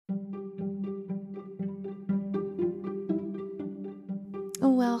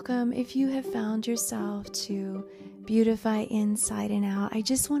Welcome. If you have found yourself to beautify inside and out, I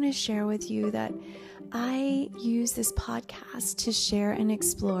just want to share with you that I use this podcast to share and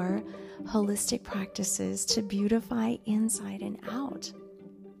explore holistic practices to beautify inside and out.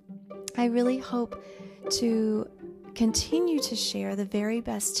 I really hope to continue to share the very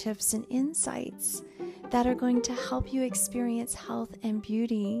best tips and insights that are going to help you experience health and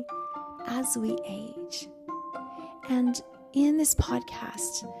beauty as we age. And in this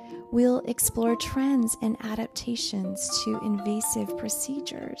podcast, we'll explore trends and adaptations to invasive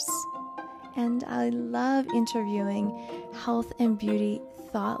procedures. And I love interviewing health and beauty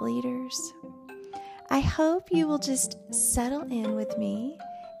thought leaders. I hope you will just settle in with me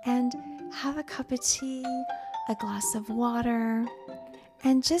and have a cup of tea, a glass of water,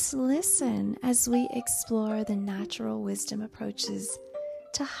 and just listen as we explore the natural wisdom approaches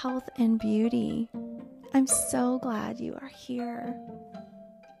to health and beauty. I'm so glad you are here.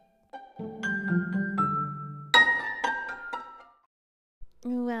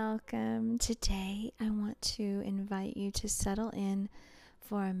 Welcome. Today, I want to invite you to settle in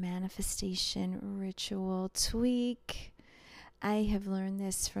for a manifestation ritual tweak. I have learned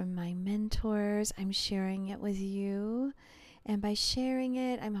this from my mentors. I'm sharing it with you. And by sharing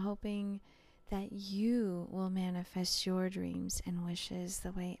it, I'm hoping that you will manifest your dreams and wishes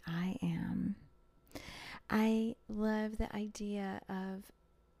the way I am. I love the idea of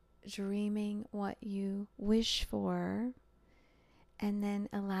dreaming what you wish for and then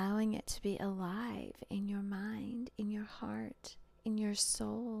allowing it to be alive in your mind, in your heart, in your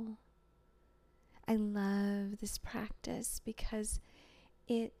soul. I love this practice because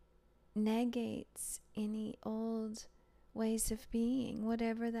it negates any old ways of being,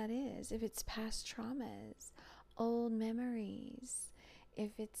 whatever that is. If it's past traumas, old memories,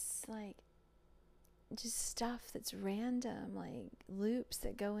 if it's like just stuff that's random, like loops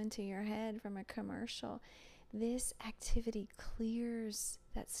that go into your head from a commercial, this activity clears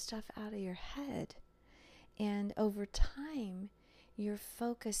that stuff out of your head. And over time, your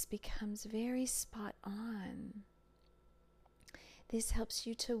focus becomes very spot on. This helps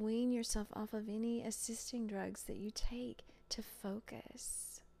you to wean yourself off of any assisting drugs that you take to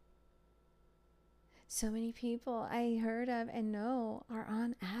focus. So many people I heard of and know are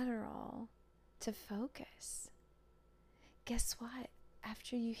on Adderall to focus. Guess what?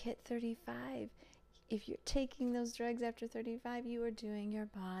 After you hit 35, if you're taking those drugs after 35, you are doing your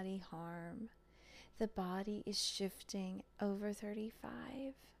body harm. The body is shifting over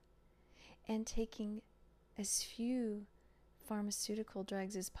 35, and taking as few pharmaceutical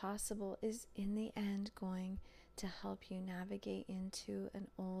drugs as possible is in the end going to help you navigate into an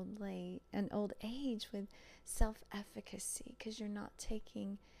old age with self-efficacy, because you're not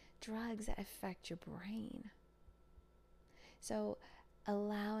taking drugs that affect your brain. So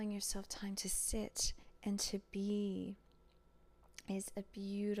allowing yourself time to sit and to be is a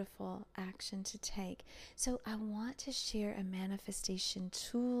beautiful action to take. So I want to share a manifestation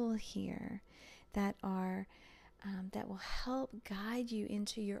tool here that will help guide you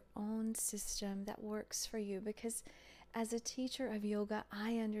into your own system that works for you. Because as a teacher of yoga,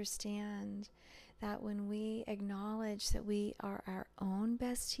 I understand that when we acknowledge that we are our own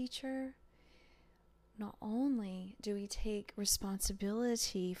best teacher, not only do we take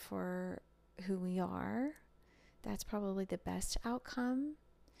responsibility for who we are, that's probably the best outcome,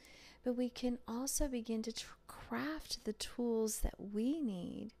 but we can also begin to craft the tools that we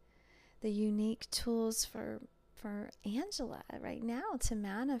need, the unique tools for Angela right now to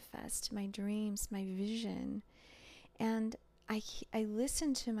manifest my dreams, my vision. And I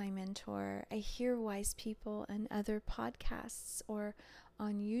listen to my mentor. I hear wise people and other podcasts or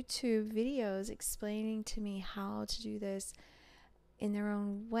on YouTube videos explaining to me how to do this in their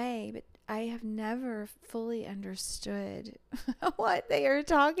own way, but I have never fully understood what they are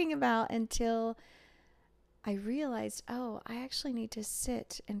talking about until I realized, oh, I actually need to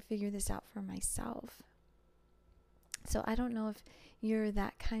sit and figure this out for myself. So I don't know if you're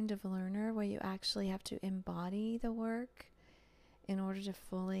that kind of learner where you actually have to embody the work in order to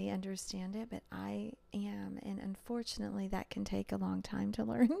fully understand it, but I am, and unfortunately that can take a long time to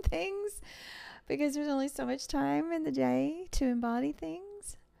learn things because there's only so much time in the day to embody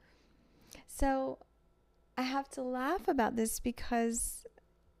things. So I have to laugh about this because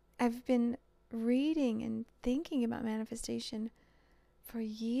I've been reading and thinking about manifestation for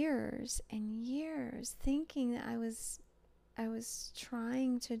years and years, thinking that I was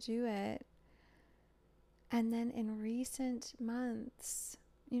trying to do it. And then in recent months,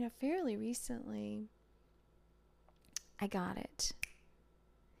 fairly recently, I got it.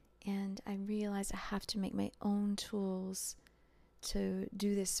 And I realized I have to make my own tools to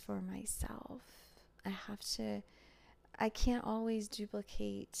do this for myself. I can't always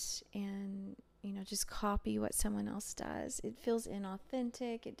duplicate and, just copy what someone else does. It feels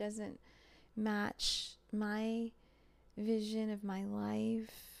inauthentic. It doesn't match my vision of my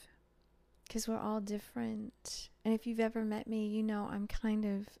life, because we're all different. And if you've ever met me, you know I'm kind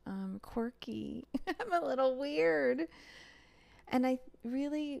of quirky. I'm a little weird. And I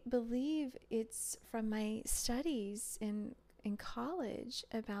really believe it's from my studies in college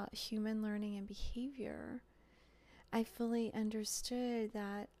about human learning and behavior. I fully understood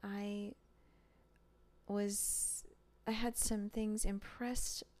that I had some things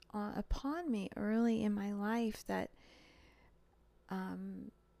impressed upon me early in my life that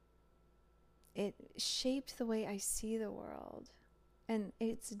it shaped the way I see the world. And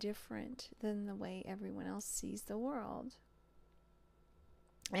it's different than the way everyone else sees the world.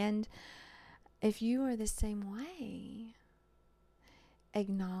 And if you are the same way,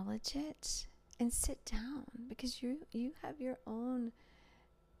 acknowledge it and sit down, because you have your own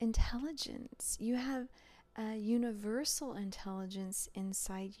intelligence. You have a universal intelligence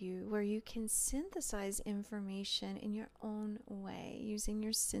inside you where you can synthesize information in your own way using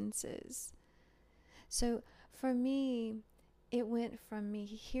your senses. So for me, it went from me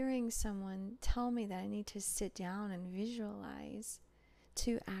hearing someone tell me that I need to sit down and visualize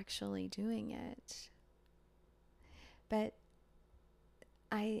to actually doing it. But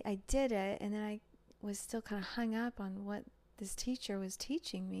I did it, and then I was still kind of hung up on what this teacher was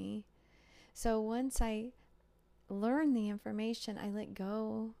teaching me. So once I learned the information, I let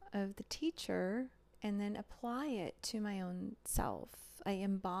go of the teacher and then apply it to my own self. I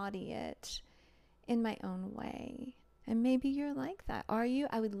embody it in my own way. And maybe you're like that. Are you?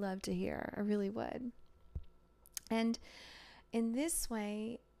 I would love to hear. I really would. And in this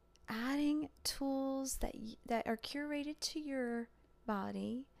way, adding tools that are curated to your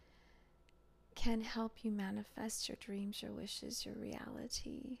body can help you manifest your dreams, your wishes, your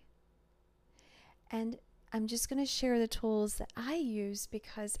reality. And I'm just going to share the tools that I use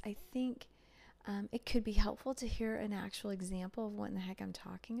because I think it could be helpful to hear an actual example of what in the heck I'm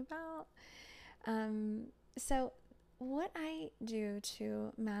talking about. So what I do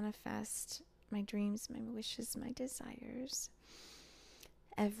to manifest my dreams, my wishes, my desires,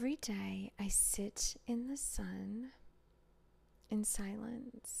 every day I sit in the sun in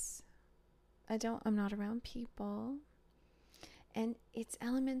silence. I'm not around people. And it's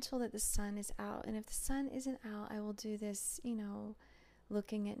elemental that the sun is out. And if the sun isn't out, I will do this,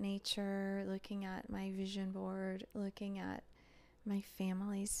 looking at nature, looking at my vision board, looking at my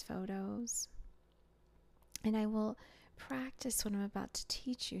family's photos. And I will practice what I'm about to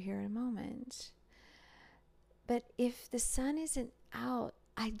teach you here in a moment. But if the sun isn't out,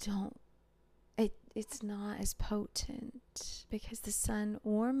 it's not as potent, because the sun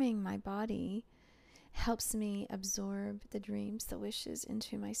warming my body helps me absorb the dreams, the wishes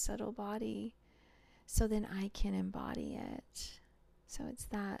into my subtle body, so then I can embody it. So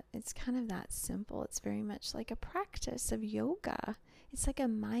it's kind of that simple. It's very much like a practice of yoga. It's like a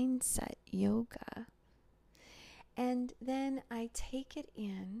mindset yoga. And then I take it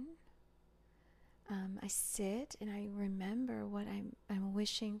in. I sit and I remember what I'm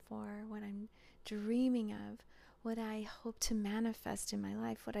wishing for, what I'm dreaming of, what I hope to manifest in my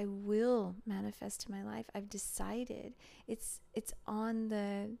life, what I will manifest in my life. I've decided it's on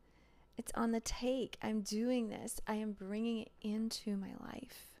the take. I'm doing this. I am bringing it into my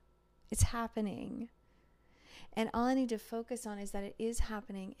life. It's happening. And all I need to focus on is that it is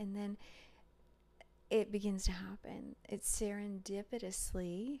happening, and then it begins to happen. It's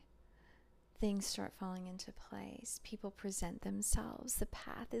serendipitously, things start falling into place. People present themselves. The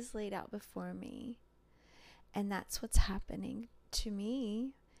path is laid out before me. And that's what's happening to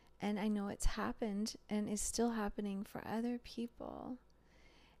me. And I know it's happened and is still happening for other people.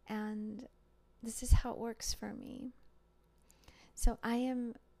 And this is how it works for me. So I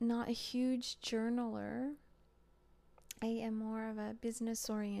am not a huge journaler. I am more of a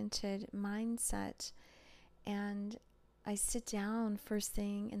business-oriented mindset. And I sit down first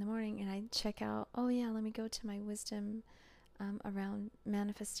thing in the morning and I check out, let me go to my wisdom around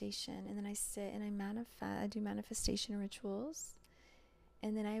manifestation. And then I sit and I do manifestation rituals.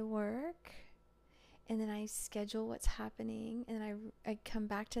 And then I work. And then I schedule what's happening. And then I come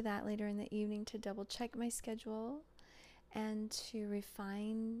back to that later in the evening to double check my schedule and to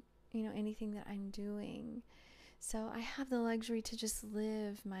refine, anything that I'm doing. So I have the luxury to just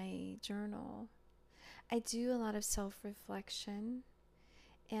live my journal. I do a lot of self-reflection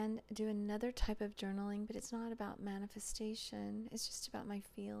and do another type of journaling, but it's not about manifestation. It's just about my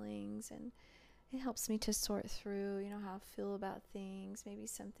feelings and it helps me to sort through, how I feel about things, maybe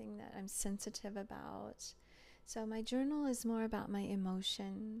something that I'm sensitive about. So my journal is more about my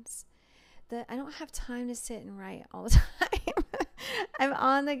emotions. I don't have time to sit and write all the time. I'm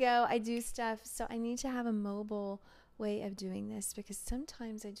on the go. I do stuff. So I need to have a mobile way of doing this, because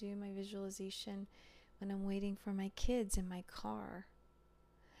sometimes I do my visualization when I'm waiting for my kids in my car.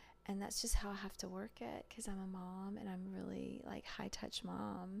 And that's just how I have to work it, because I'm a mom and I'm really like high touch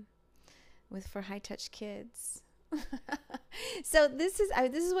mom for high touch kids. So this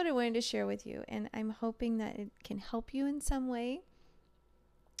is what I wanted to share with you, and I'm hoping that it can help you in some way.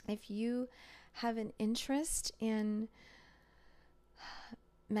 If you have an interest in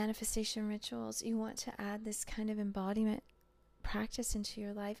manifestation rituals, you want to add this kind of embodiment practice into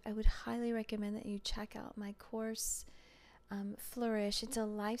your life, I would highly recommend that you check out my course, Flourish. It's a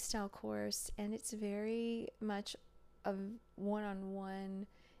lifestyle course, and it's very much a one-on-one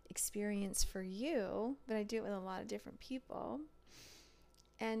experience for you, but I do it with a lot of different people.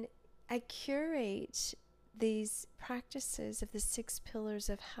 And I curate these practices of the 6 pillars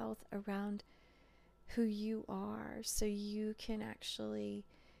of health around who you are, so you can actually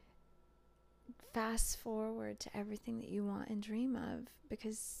fast forward to everything that you want and dream of,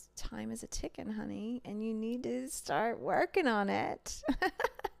 because time is a ticking, honey, and you need to start working on it.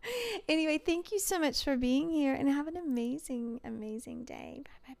 Anyway, thank you so much for being here, and have an amazing, amazing day.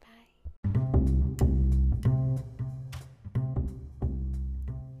 Bye, bye, bye.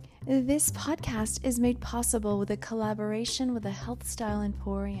 This podcast is made possible with a collaboration with the Health Style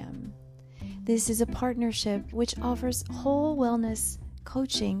Emporium. This is a partnership which offers whole wellness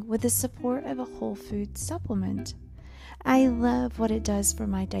coaching with the support of a whole food supplement. I love what it does for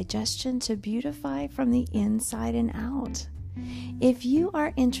my digestion to beautify from the inside and out. If you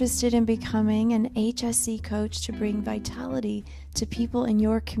are interested in becoming an HSE coach to bring vitality to people in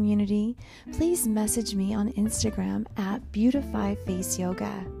your community, please message me on Instagram at Beautify Face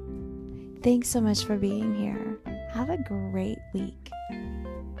Yoga. Thanks so much for being here. Have a great week.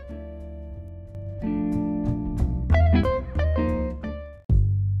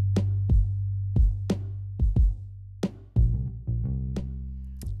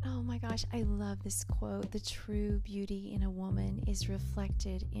 Oh my gosh, I love this quote. The true beauty in a woman is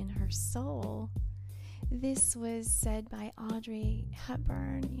reflected in her soul. This was said by Audrey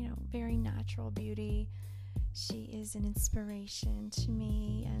Hepburn, very natural beauty. She is an inspiration to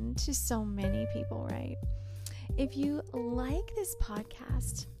me and to so many people, right? If you like this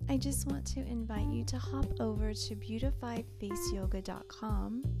podcast, I just want to invite you to hop over to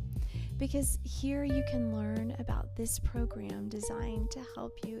beautifyfaceyoga.com, because here you can learn about this program designed to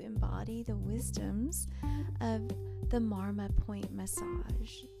help you embody the wisdoms of the Marma Point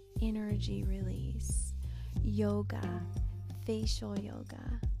massage, energy release, yoga, facial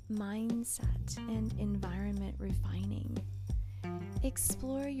yoga, mindset, and environment refining.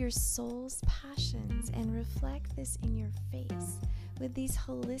 Explore your soul's passions and reflect this in your face with these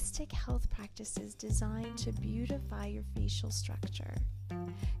holistic health practices designed to beautify your facial structure.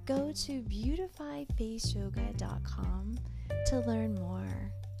 Go to beautifyfaceyoga.com to learn more.